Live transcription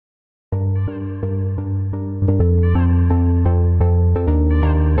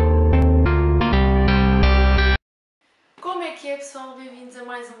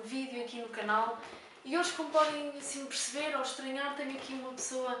mais um vídeo aqui no canal e hoje, como podem assim perceber ou estranhar, tenho aqui uma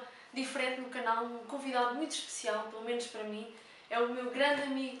pessoa diferente no canal, um convidado muito especial, pelo menos para mim, é o meu grande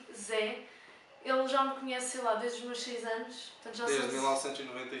amigo Zé. Ele já me conhece, sei lá, desde os meus 6 anos. Portanto, já desde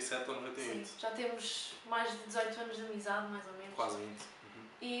 1997 ou 98. Sim, já temos mais de 18 anos de amizade, mais ou menos. Quase 20.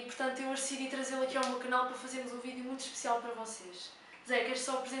 E, portanto, eu hoje decidi trazê-lo aqui ao meu canal para fazermos um vídeo muito especial para vocês. Zé, queres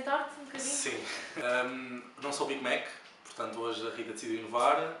só apresentar-te um bocadinho? Sim. Não sou Big Mac, portanto hoje a Rita decidiu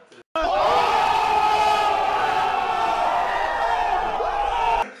inovar.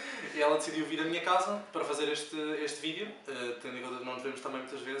 E ela decidiu vir à minha casa para fazer este vídeo, tendo em conta que não nos vemos também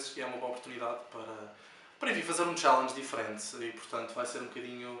muitas vezes, e é uma boa oportunidade para vir fazer um challenge diferente. E, portanto, vai ser um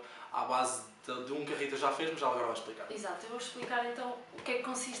bocadinho à base de um que a Rita já fez, mas ela agora vai explicar. Exato, eu vou explicar então o que é que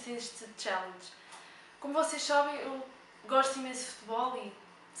consiste este challenge. Como vocês sabem, eu gosto imenso de futebol e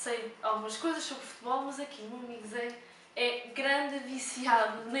sei algumas coisas sobre futebol, mas aqui o meu amigo Zé é grande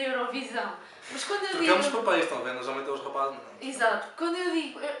viciado na Eurovisão. Mas quando eu Trocamos digo... papéis, estão vendo? Já meteu os rapazes, não. Exato, quando eu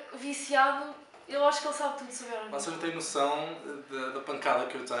digo viciado, eu acho que ele sabe tudo sobre a Eurovisão. Vocês não têm noção da pancada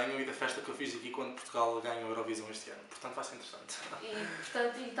que eu tenho e da festa que eu fiz aqui quando Portugal ganhou a Eurovisão este ano. Portanto, vai ser interessante. E,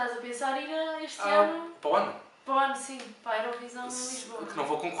 portanto, estás a pensar em ir a este ano? Para o ano? Para o ano, sim, para a Eurovisão em Lisboa. Que não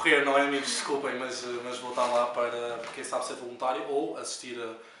vou concorrer, não é, amigos? Desculpem, mas vou estar lá para, quem sabe, ser voluntário ou assistir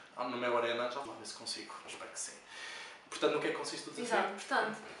no meu arena. Já vou ver se consigo, espero que sim. Portanto, no que é que consiste o desafio? Exato,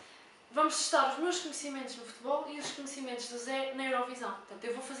 portanto, vamos testar os meus conhecimentos no futebol e os conhecimentos do Zé na Eurovisão. Portanto,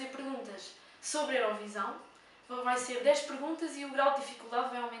 eu vou fazer perguntas sobre a Eurovisão, vai ser 10 perguntas e o grau de dificuldade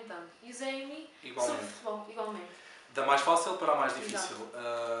vai aumentando. E o Zé e a mim sobre futebol, igualmente. Da mais fácil para a mais difícil.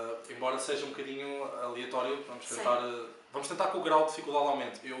 Embora seja um bocadinho aleatório, vamos tentar que o grau de dificuldade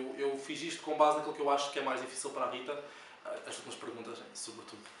aumente. Eu fiz isto com base naquilo que eu acho que é mais difícil para a Rita, as últimas perguntas,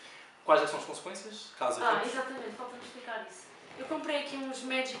 sobretudo. Quais é que são as consequências? Caso exatamente, falta-me explicar isso. Eu comprei aqui uns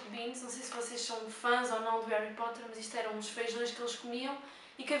Magic Beans, não sei se vocês são fãs ou não do Harry Potter, mas isto eram uns feijões que eles comiam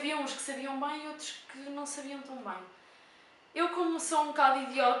e que havia uns que sabiam bem e outros que não sabiam tão bem. Eu, como sou um bocado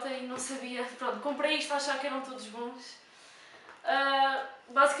idiota e não sabia, pronto, comprei isto a achar que eram todos bons.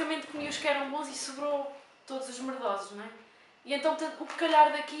 Basicamente comi os que eram bons e sobrou todos os merdosos, não é? E então, portanto, o que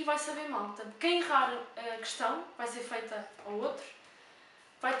calhar daqui vai saber mal. Portanto, quem errar a questão vai ser feita ao outro,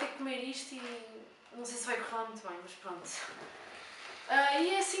 vai ter que comer isto e não sei se vai correr muito bem, mas pronto.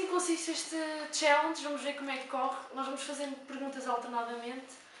 E é assim que consiste este challenge, vamos ver como é que corre. Nós vamos fazendo perguntas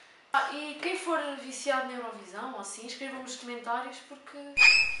alternadamente. E quem for viciado na Eurovisão, ou assim, escrevam nos comentários, porque... Quero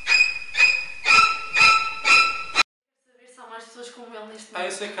saber se há mais pessoas como ele neste momento.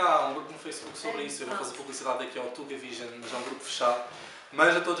 Eu sei que há um grupo no Facebook sobre isso, eu vou fazer publicidade aqui ao Tuga Vision, mas é um grupo fechado.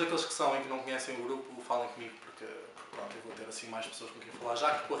 Mas a todos aqueles que são e que não conhecem o grupo, falem comigo, porque pronto, eu vou ter assim mais pessoas com quem falar,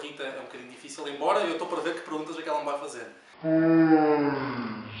 já que com a Rita é um bocadinho difícil, embora eu estou para ver que perguntas é que ela me vai fazer.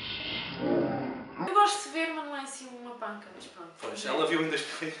 Eu gosto de ver, mas não é assim uma panca, mas pronto. Pois, ela viu em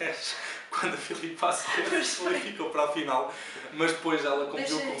 2010, quando a Filipe se qualificou para a final, mas depois ela, como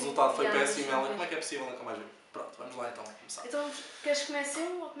viu que o resultado foi péssimo, ela, como é que é possível, nunca mais viu? Pronto, vamos lá então começar. Então, queres que comece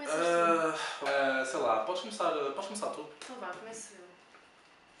eu ou começas tu? Sei lá, podes começar tu. Então vá, começo eu.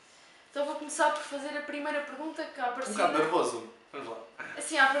 Então vou começar por fazer a primeira pergunta que à partida... Um bocado nervoso, vamos lá.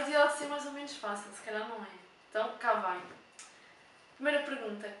 Assim, à partida de ser mais ou menos fácil, se calhar não é. Então, cá vai. Primeira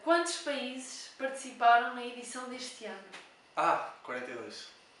pergunta. Quantos países participaram na edição deste ano? 42.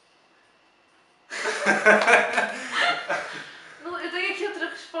 Eu tenho aqui outra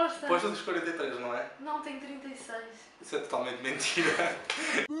resposta. Depois dos 43, não é? Não, tenho 36. Isso é totalmente mentira.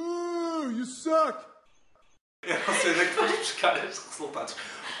 You suck! Eu não sei onde é que tu vais buscar estes resultados.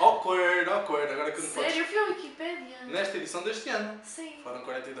 Awkward. Agora que não podes... Sério? Eu fui à Wikipédia. Nesta edição deste ano. Sim. Foram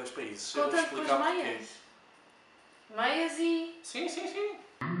 42 países. Contando com as meias. Meias e... Sim.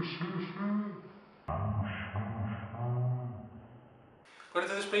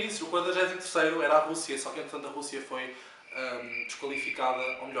 42 países. O 43º era a Rússia, só que entretanto a Rússia foi desqualificada,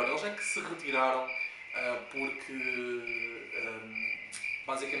 ou melhor, eles é que se retiraram porque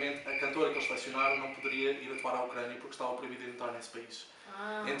basicamente a cantora que eles selecionaram não poderia ir atuar à Ucrânia porque estava proibido de entrar nesse país.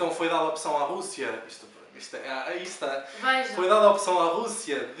 Então foi dada a opção à Rússia, foi dada a opção à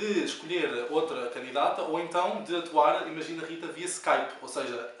Rússia de escolher outra candidata ou então de atuar, imagina Rita, via Skype, ou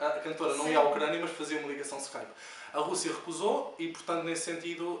seja, a cantora não ia à Ucrânia mas fazia uma ligação Skype. A Rússia recusou e portanto nesse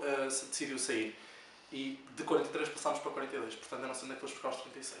sentido decidiu sair. E de 43 passámos para 42, portanto eu não sei onde é que foste buscar os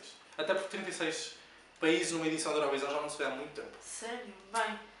 36. Até porque 36 países numa edição da Eurovisão já não se vê há muito tempo. Sério?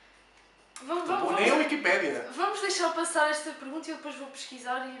 Bem... Nem a Wikipédia. Vamos deixar passar esta pergunta e eu depois vou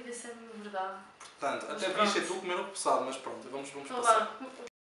pesquisar e ver se é verdade. Portanto, até podias ser tu comer o repousado, mas pronto, vamos então, passar.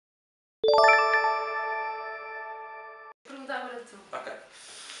 Pergunta agora tu. Ok.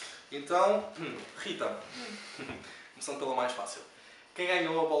 Então, Rita, começando pela mais fácil. Quem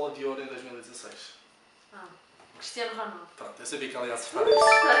ganhou a bola de ouro em 2016? Cristiano Ronaldo. Pronto, eu sabia que ela ia acertar isto.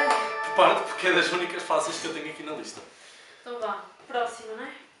 Prepara-te porque é das únicas fáceis que eu tenho aqui na lista. Então vá, próxima, não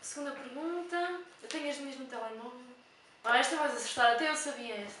é? Segunda pergunta. Eu tenho as minhas no telemóvel. Esta vais acertar, até eu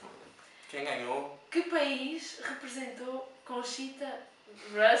sabia esta. Quem ganhou? Que país representou Conchita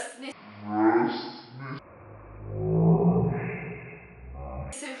Wurst?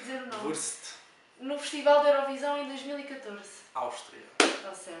 Sei dizer o nome. Wurst. No Festival da Eurovisão em 2014. Áustria.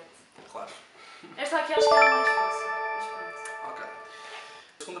 Está certo. Claro. Esta aqui acho que era a mais fácil. Mas pronto. Ok.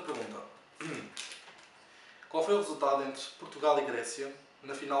 Segunda pergunta. Qual foi o resultado entre Portugal e Grécia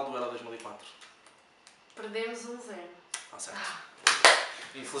na final do Euro 2004? Perdemos 1-0. Está certo.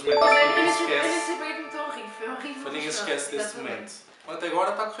 Infelizmente, ninguém se Eu nem esquece. sei bem que me estou a rir. Foi horrível. Ninguém se mas esquece pronto, desse está tudo bem. momento. Até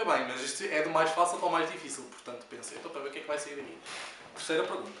agora está a correr bem, mas isto é do mais fácil para o mais difícil. Portanto, pensei, então para ver o que é que vai sair daqui. Terceira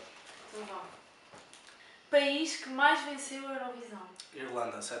pergunta. Então vá. País que mais venceu a Eurovisão?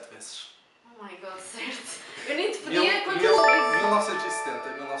 Irlanda, 7 vezes. Oh my god, certo. Eu nem te pedia quantas vezes. 1970,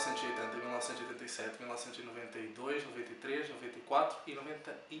 1980, 1987, 1992, 93, 94 e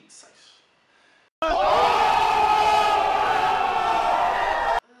 96.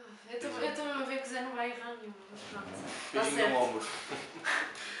 Eu estou mesmo a ver que o Zé não vai errar nenhuma, mas pronto. Está Beijinho no certo. ombro.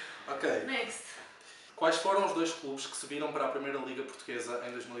 Ok. Next. Quais foram os dois clubes que subiram para a Primeira Liga Portuguesa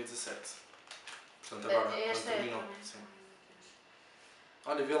em 2017? Portanto, agora, Esta quando é terminou. também. Sim.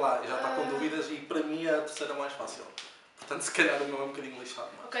 Olha, vê lá, já está com dúvidas e para mim é a terceira mais fácil. Portanto, se calhar o meu é um bocadinho lixado.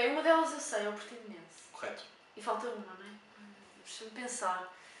 Mas... Ok, uma delas eu sei, é o Portimonense. Correto. E falta uma, não é? Deixa-me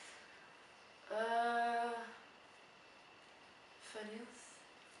pensar. Farense?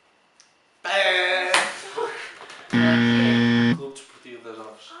 Pé! Clube Desportivo das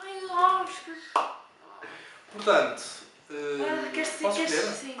Aves. Ai, lógico! Portanto, Queres posso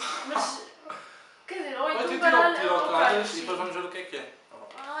escolher? sim, mas... Quer dizer, ou então Tira baralho o ou calhas cartas, e sim. depois vamos ver o que é que é. Tá bom.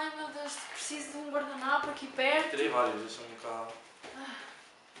 Ai meu Deus, preciso de um guardanapo aqui perto. Tirei vários, deixa-me cá.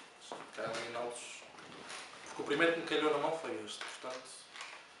 Deixa-me cá eliminá-los. Porque o primeiro que me calhou na mão foi este, portanto.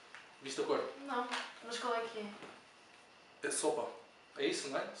 Viste a cor? Não, mas qual é que é? É sopa. É isso,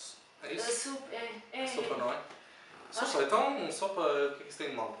 não é? É isso? É Sopa, não é? Sopa, então sopa, o que é que isso tem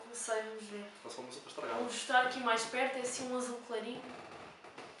de mal? Não sei, vamos ver. Só só uma sopa estragada. Vamos estar aqui mais perto, é assim um azul clarinho.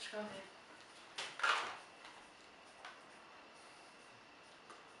 Deixa cá ver.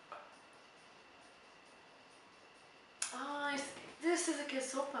 Este deve ser aqui a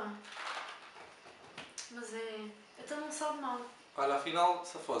sopa. Mas é. Então não sabe mal. Olha, afinal,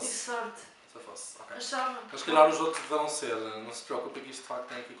 se Tive fosse. sorte. Se fosse, ok. Achava. Mas se calhar os outros deverão ser, não se preocupe que isto de facto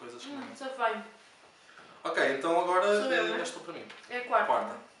tem aqui coisas que não. Já vai. Ok, então agora Sou eu, não é? és tu para mim. É a quarta.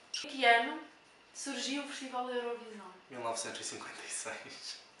 Quarta. Em que ano surgiu o Festival da Eurovisão?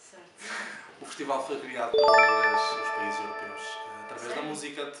 1956. Certo. O festival foi criado para unir os países europeus através da Sério?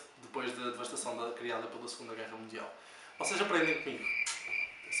 música depois da devastação criada pela Segunda Guerra Mundial. Vocês aprendem comigo.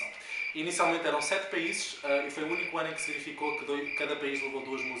 Atenção. Inicialmente eram 7 países e foi o único ano em que se verificou que cada país levou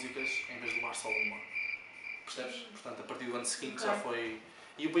 2 músicas em vez de levar só uma. Percebes? Portanto, a partir do ano seguinte já foi...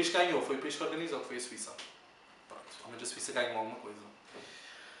 E o país que ganhou foi o país que organizou, que foi a Suíça. Pronto, ao menos a Suíça ganhou alguma coisa.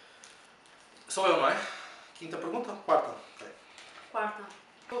 Sou eu, não é? Quinta pergunta? Quarta? Ok. Quarta.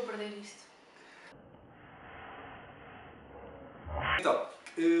 Vou perder isto. Então,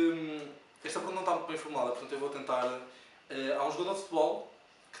 esta pergunta não está muito bem formulada, portanto eu vou tentar... há um jogador de futebol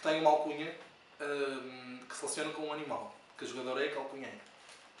que tem uma alcunha que se relaciona com um animal. Que jogador é que alcunha é?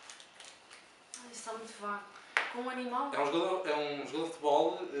 Isto está muito vago. Com um animal? É um jogador de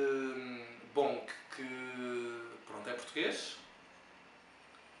futebol bom que pronto, é português,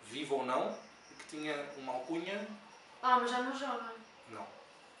 vivo ou não, e que tinha uma alcunha... Mas já não joga. Não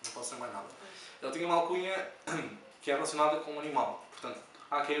posso ser mais nada. Ele tinha uma alcunha que é relacionada com um animal. Portanto,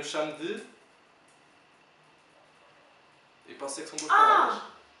 há quem o chame de... E pode ser que são 2 palavras.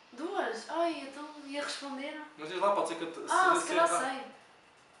 2? Ai, então ia responder. Mas diz lá, pode ser que... Se calhar sei.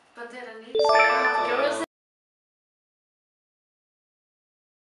 Pantera Negra. Certo. Que eu sei.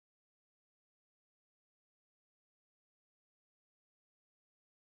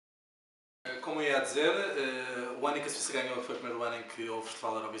 Como eu ia dizer, o ano em que a Suíça ganhou foi o primeiro ano em que houve o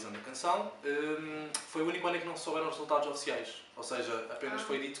Festival da Eurovisão da Canção. Foi o único ano em que não se souberam os resultados oficiais. Ou seja, apenas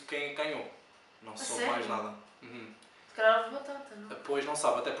foi dito quem ganhou. Não se soube mais nada. Se calhar houve batata, não? Depois não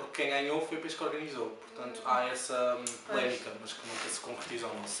sabe, até porque quem ganhou foi o país que organizou. Portanto, há essa polémica, mas que nunca se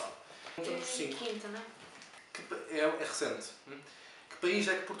concretizou, não se sabe. Quinta, não é? É recente. Que país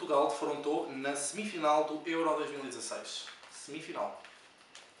é que Portugal defrontou na semifinal do Euro 2016? Semifinal.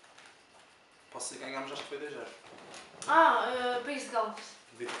 Posso dizer que ganhámos, acho que foi 10-0. País de Gales.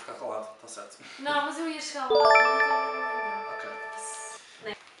 Devia ter ficado calado, está certo. Não, mas eu ia chegar lá. Não. Ok.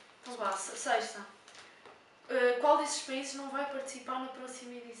 Então vá, sexta. Qual destes países não vai participar na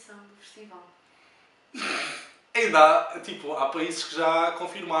próxima edição do festival? Ainda há, tipo, há países que já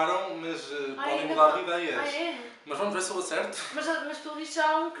confirmaram, mas podem mudar de ideias. Ah, é? Mas vamos ver se eu acerto. Mas pelo visto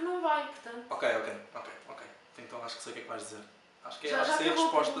já há um que não vai, portanto. Ok. Então acho que sei o que é que vais dizer. Acho que Já sei a acabou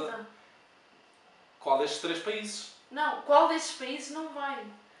resposta. pergunta. Qual destes 3 países? Não, qual destes países não vai?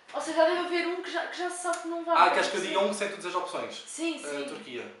 Ou seja, já deve haver um que já se sabe que não vai. Queres que eu diga um sem tu dizer as opções? Sim.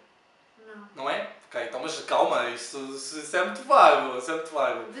 Turquia. Não. Não é? Ok, então mas calma, isso é muito vago,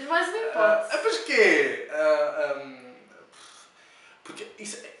 Diz mais uma hipótese. Mas quê? Porque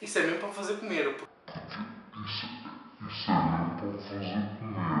isso é mesmo para fazer comer.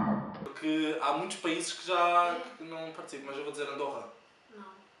 Porque há muitos países que já que não participam, mas eu vou dizer Andorra.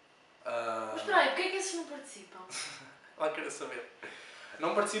 Não. Mas espera aí, porquê é que esses não participam? Lá quero saber.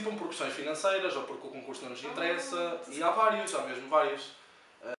 Não participam por questões financeiras ou porque o concurso não nos interessa. E há mesmo vários.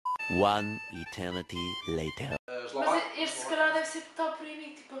 One eternity later. Mas este se calhar deve ser porque está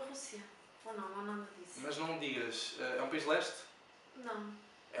proibido, tipo a Rússia. Ou não há nada disso. Mas não me digas, é um país de leste? Não.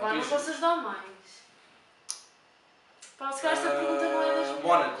 É um Não país... posso ajudar mais. Pá, se calhar esta pergunta não é das melhores.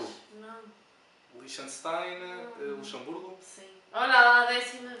 Mónaco. Não. Liechtenstein, Luxemburgo. Sim. Olha lá, a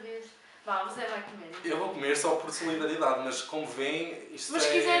 10ª vez. Vá, você vai comer. Eu vou comer só por solidariedade, mas como veem, isto Mas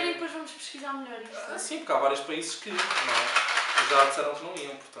se quiserem, depois vamos pesquisar melhor isto. Sim, porque há vários países que não é? Já disseram que não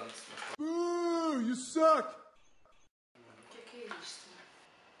iam, portanto. You suck! O que é isto?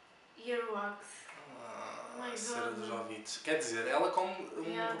 EUROVISO. Cera dos ouvidos. Quer dizer, ela come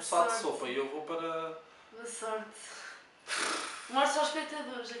um roçado de sorte. sopa e eu vou para... Boa sorte. Mostra aos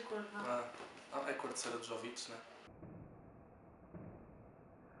espectadores a cor, não? É cor de cera dos ouvidos, não é?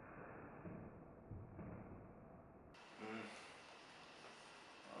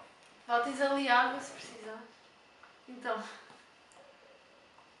 Tens ali água se precisar. Então.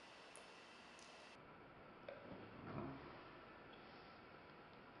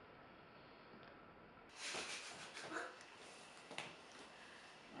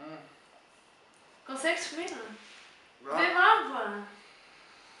 Consegues comer, não? Bebe água!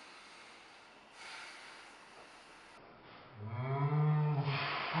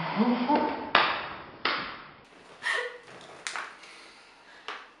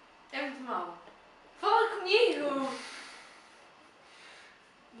 É muito mau. Fala comigo!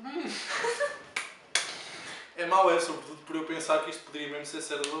 É mau, sobretudo por eu pensar que isto poderia mesmo ser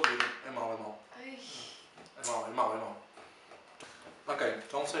cera do ouvido. É mau. Ai. É mau. Ok,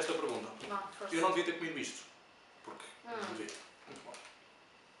 então sexta pergunta. Força. Eu não devia ter comido isto. Porque não devia. Muito bom.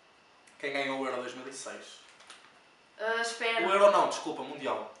 Quem ganhou o Euro 2006? Espera. O Euro não, desculpa,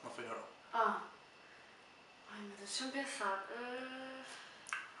 Mundial. Não foi Euro. Ai meu Deus, deixa-me pensar.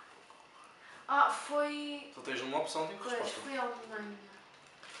 Foi. Só tens uma opção de resposta. Foi a Alemanha.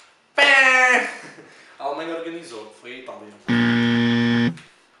 Pé! A Alemanha organizou, foi a Itália.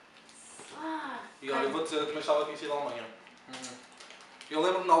 E olha, eu vou dizer, eu também estava conhecido a Alemanha. Eu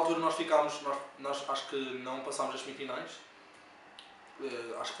lembro-me na altura nós ficámos, nós acho que não passámos as semifinais.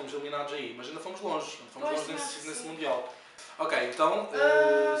 Acho que fomos eliminados aí, mas ainda fomos longe. Nesse Mundial. Ok, então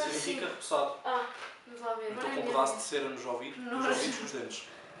significa repousado. Vamos lá ver. Então com um pedaço de cera nos ouvidos e nos dentes.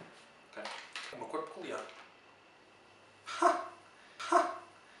 Ok. Uma cor peculiar.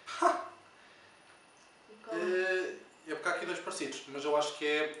 É porque há aqui dois parecidos, mas eu acho que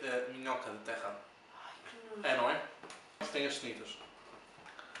é minhoca de terra. Ai, que nojo. É, não é? Tem as cenitas.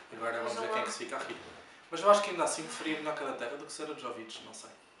 Agora vamos ver quem é que se fica a rir. Mas eu acho que ainda assim preferia minhoca da terra do que cera dos ouvidos, não sei.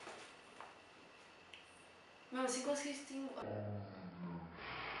 Mesmo assim conseguiste...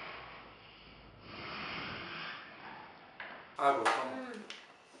 Água, toma.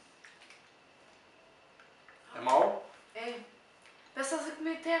 É mau? É. Parece que estás a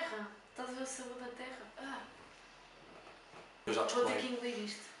comer terra. Estás a ver o sabor da terra. Eu já Vou ter que descobri. engolir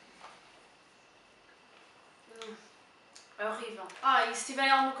isto. É horrível. E se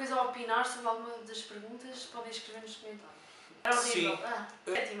tiverem alguma coisa a opinar sobre alguma das perguntas, podem escrever nos comentários. É horrível.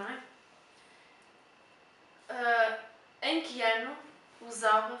 Sim. Sétima, não é? Em que ano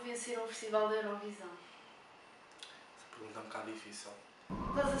usava vencer um festival da Eurovisão? Essa pergunta é um bocado difícil.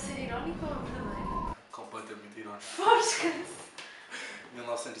 Estás a ser irónico ou verdadeiro? Completamente irónico. Fosca-se!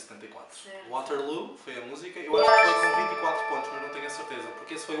 1974. Certo. Waterloo foi a música. Eu acho que foi com 24 pontos, mas não tenho a certeza.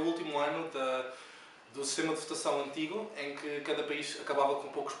 Porque esse foi o último ano do sistema de votação antigo, em que cada país acabava com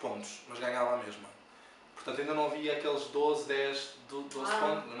poucos pontos, mas ganhava a mesma. Portanto, ainda não havia aqueles 12, 10, 12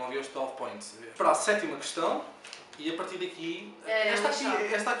 pontos, não havia os 12 points. Para a sétima questão, E a partir daqui, É,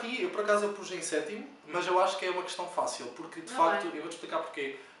 esta aqui, eu por acaso eu pus em sétimo, mas eu acho que é uma questão fácil, porque de facto, eu vou-te explicar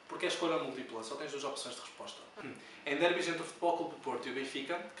porquê. Porque é escolha múltipla, só tens 2 opções de resposta. Em derbys entre o Futebol Clube do Porto e o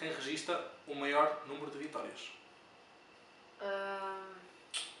Benfica, quem registra o maior número de vitórias?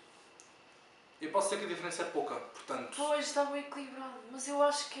 Eu posso dizer que a diferença é pouca, portanto... Pois, está bem equilibrado, mas eu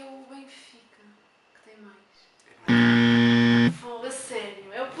acho que é o Benfica que tem mais. A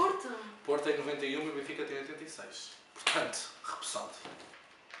sério, é o Porto? O Porto tem 91 e o Benfica tem 86. Portanto, repousado.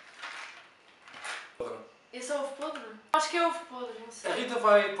 Esse é ovo podre? Acho que é ovo podre, não sei. A Rita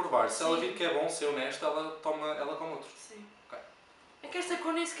vai provar. Se ela Sim. vir que é bom, ser honesta, ela come outro. Sim. Ok. É que esta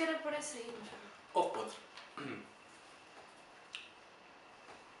cor nem sequer aparece aí, mas... Ovo podre.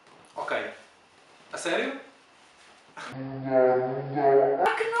 Ok. A sério? Ah,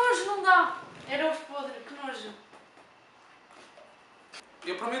 que nojo, não dá! Era ovo podre, que nojo.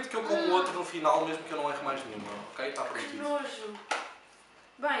 Eu prometo que eu como outro no final, mesmo que eu não erre mais nenhuma. Ok? Está Que prometido. nojo.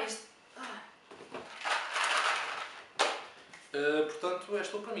 Bem, este... Portanto, és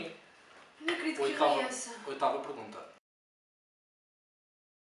tu para mim. Não acredito que errei essa. 8ª pergunta.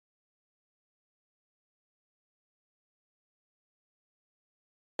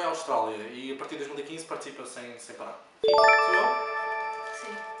 É a Austrália e a partir de 2015 participa sem parar. Sou eu?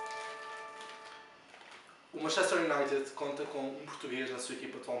 Sim. O Manchester United conta com um português na sua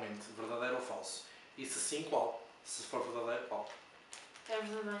equipa atualmente. Verdadeiro ou falso? E se sim, qual? Se for verdadeiro, qual? É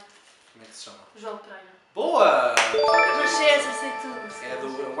verdadeiro. Como é que se chama? João Pereira. Boa! Mas essa sei tudo.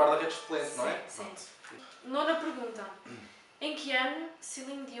 É um guarda-redes suplente, não é? Sim. Pronto. Nona pergunta. Em que ano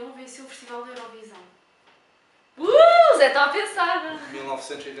Celine Dion venceu o Festival da Eurovisão? Zé está a pensar.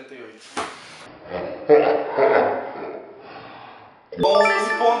 1988. Bom,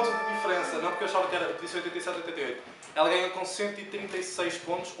 um ponto de diferença. Não porque eu achava que era, disse 87, 88. Ela ganha com 136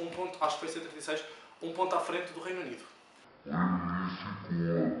 pontos, um ponto, acho que foi 136, um ponto à frente do Reino Unido.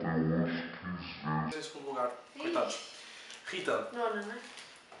 Em segundo lugar. Coitados. Rita. Nona, não é?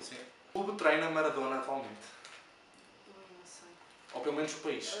 Sim. O clube treina Maradona atualmente. Não sei. Ou pelo menos o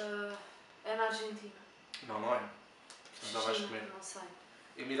país. É na Argentina. Não, não é. Já vais China, comer. não sei.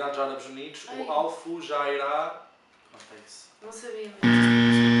 Emirados Árabes Unidos, Ai. o Alfu Jairá. Pronto, é isso. Não sabia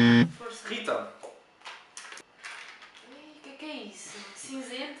mesmo. Força. Rita. O que é isso?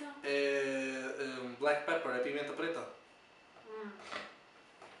 Cinzento? É black pepper, é pimenta preta.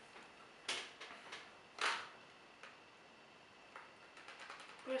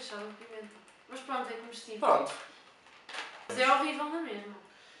 Pois, sabe pimenta. Mas pronto, é comestível. Pronto. Mas é horrível na mesma.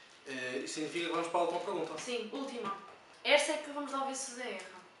 Isso significa que vamos para a última pergunta. Sim, última. Esta é que vamos lá ver se o Zé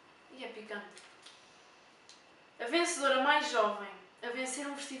erra. E é picante. A vencedora mais jovem a vencer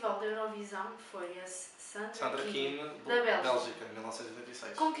um festival da Eurovisão foi a Sandra Kim, da Bélgica, em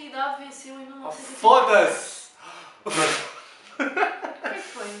 1986. Com que idade venceu em 1986? Foda-se! O que é que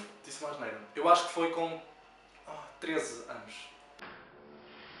foi? Disse mais neira. Eu acho que foi com 13 anos.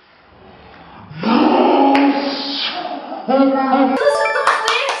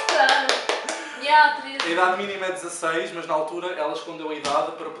 A idade mínima é 16, mas na altura ela escondeu a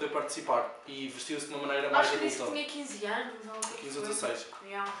idade para poder participar e vestiu-se de uma maneira mais Acho que adulta. disse que tinha 15 anos. Ou 15 ou 16.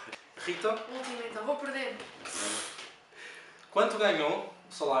 Yeah. Rita, Última então, vou perder. quanto ganhou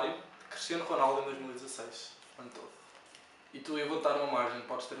o salário de Cristiano Ronaldo em 2016? Ano todo. E tu, eu vou-te dar uma margem,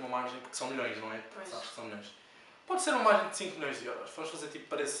 podes ter uma margem, porque são milhões, não é? Pois. Sabes que são milhões. Pode ser uma margem de 5 milhões de euros. Vamos fazer tipo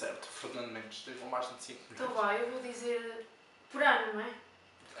parece certo, Fernando Mendes. Tens uma margem de 5 milhões. Então vai, eu vou dizer por ano, não é?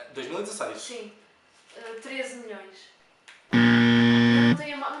 2016? Sim. 13 milhões. Não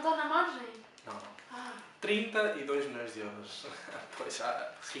está na margem? Não, não. 32 milhões de euros. Pois,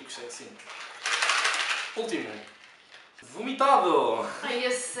 ricos é assim. Último. Vomitado! Ai, é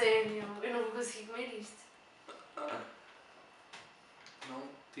sério. Eu não vou conseguir comer isto. Não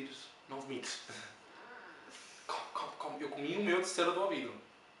tires, não vomites. Come. Eu comi o meu de cera do ouvido.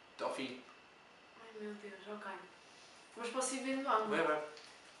 Até ao fim. Ai meu Deus, ok. Mas posso ir vendo água. Bebe.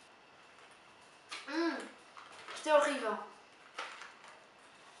 Isto é horrível.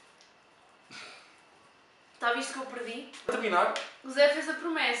 Está visto que eu perdi? Para terminar. O Zé fez a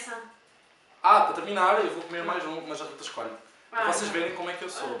promessa. Para terminar, eu vou comer mais um, mas a Rita escolhe. Para vocês não. verem como é que eu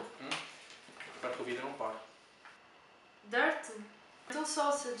sou. Espero que o vídeo não pare. Dirt? Então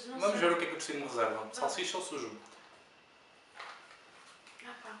sausage, não Vamos sei. ver o que é que o destino me reserva. Salsicha ou sujo?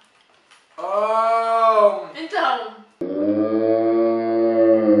 Ah, pá. Oh! Então.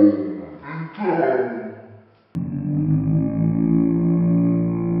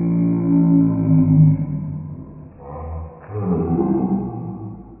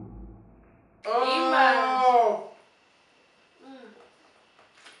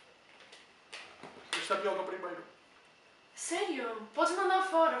 Isto é pior que o primeiro. Sério? Podes mandar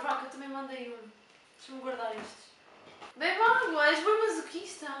fora, vá, que eu também mandei um. Deixa-me guardar estes. Bebe água, és bem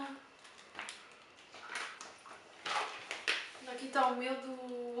masoquista. Aqui está o meu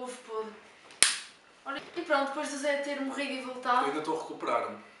do ovo podre. Olha, e pronto, depois do Zé ter morrido e Eu voltado, ainda estou a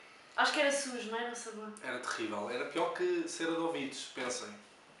recuperar-me. acho que era sujo, não era o sabor? Era terrível. Era pior que cera de ouvidos, pensem.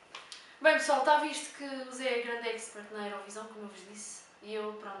 Bem pessoal, está visto que o Zé é grande expert na Eurovisão, como eu vos disse. E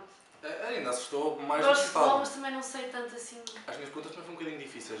eu, pronto. Ainda assustou mais do Gosto que de futebol, estava. mas também não sei tanto assim. As minhas perguntas também foram um bocadinho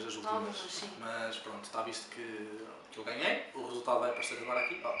difíceis, as últimas. Algumas, sim. Mas pronto, está visto que eu ganhei. O resultado vai aparecer agora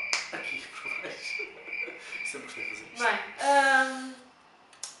aqui. Oh, aqui por baixo. Sempre gostei de fazer isto. Bem,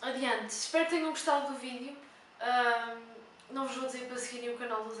 adiante. Espero que tenham gostado do vídeo. Não vos vou dizer para seguirem o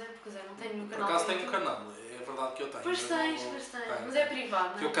canal do Zé, porque o Zé não tem nenhum Por canal. acaso tenho um canal, é verdade que eu tenho. Pois mas tens, não- pois tens. tenho. Mas é privado,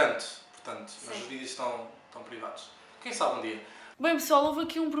 não é? Que eu canto, portanto, mas Sim. os vídeos estão privados. Quem sabe um dia? Bem pessoal, houve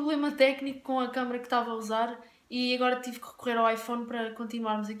aqui um problema técnico com a câmera que estava a usar e agora tive que recorrer ao iPhone para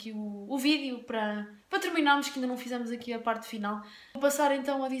continuarmos aqui o vídeo, para terminarmos, que ainda não fizemos aqui a parte final. Vou passar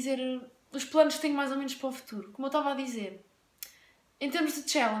então a dizer os planos que tenho mais ou menos para o futuro. Como eu estava a dizer, em termos de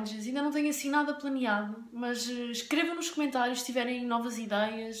challenges, ainda não tenho assim nada planeado, mas escrevam nos comentários se tiverem novas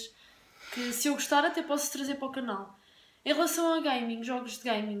ideias, que se eu gostar até posso trazer para o canal. Em relação a gaming, jogos de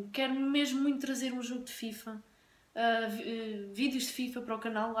gaming, quero mesmo muito trazer um jogo de FIFA, vídeos de FIFA para o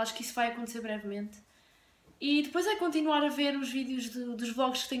canal, acho que isso vai acontecer brevemente. E depois é continuar a ver os vídeos dos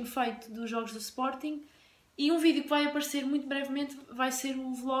vlogs que tenho feito dos jogos do Sporting. E um vídeo que vai aparecer muito brevemente vai ser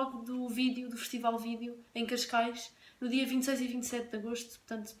o vlog do vídeo, do Festival Vídeo, em Cascais, no dia 26 e 27 de agosto.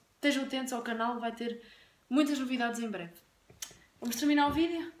 Portanto, estejam atentos ao canal, vai ter muitas novidades em breve. Vamos terminar o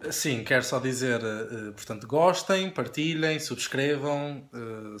vídeo? Sim, quero só dizer, portanto, gostem, partilhem, subscrevam,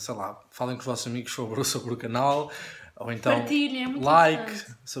 sei lá, falem com os vossos amigos sobre o canal, ou então Partilhem, é muito like,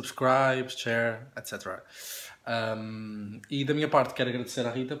 importante. subscribe, share, etc. E da minha parte quero agradecer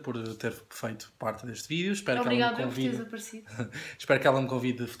à Rita por ter feito parte deste vídeo. Espero Obrigada que ela por me teres convide. aparecido. Espero que ela me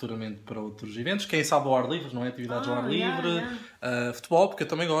convide futuramente para outros eventos. Quem sabe ao ar livre, não é? Atividades ao ar livre, futebol, porque eu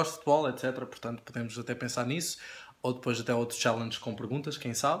também gosto de futebol, etc. Portanto, podemos até pensar nisso. Ou depois até outros challenges com perguntas,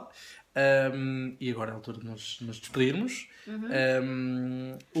 quem sabe. E agora é a altura de nos despedirmos.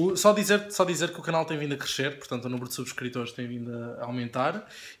 Só dizer que o canal tem vindo a crescer, portanto o número de subscritores tem vindo a aumentar.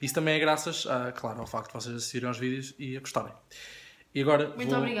 Isso também é graças, claro, ao facto de vocês assistirem aos vídeos e a gostarem. E agora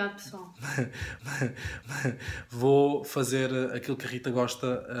Muito obrigado, pessoal. vou fazer aquilo que a Rita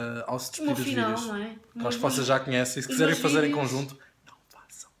gosta ao se despedir dos final, vídeos. não é? Que acho que vocês já conhecem. E se Os quiserem meus fazer em vídeos- conjunto, não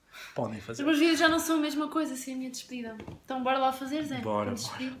façam. Podem fazer. Os meus vídeos já não são a mesma coisa, assim, a minha despedida. Então bora lá fazer, Zé? Bora, Vamos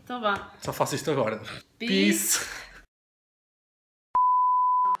despedir? Então vá. Só faço isto agora. Peace.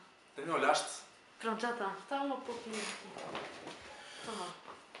 Também olhaste? Pronto, já está. Está uma pouquinho aqui. Então vá.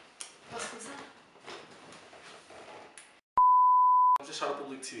 Posso começar? Vamos deixar o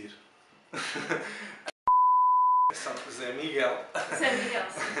público decidir. Sabe que o Zé Miguel. Zé Miguel,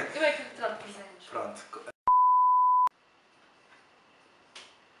 sim. Eu é que me trato por Zé. mas- Pronto.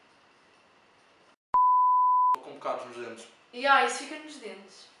 Com bocados nos dentes. E isso fica nos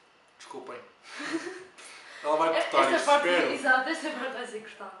dentes. Desculpem. Ela vai cortar Esta isto, parte, espero. exato, esta parte vai ser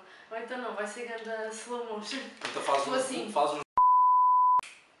cortada. Ou então não, vai ser grande slow motion. Então faz Ou assim. faz um...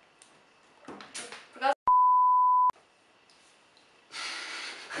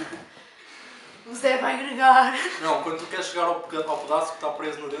 O Zé vai agregar. Não, quando tu queres chegar ao pedaço que está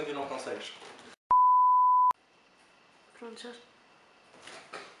preso no dente e não consegues. Pronto, já.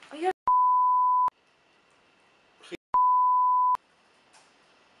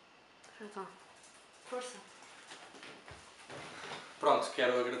 Já está. Força. Pronto,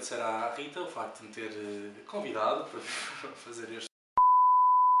 quero agradecer à Rita o facto de me ter convidado para fazer este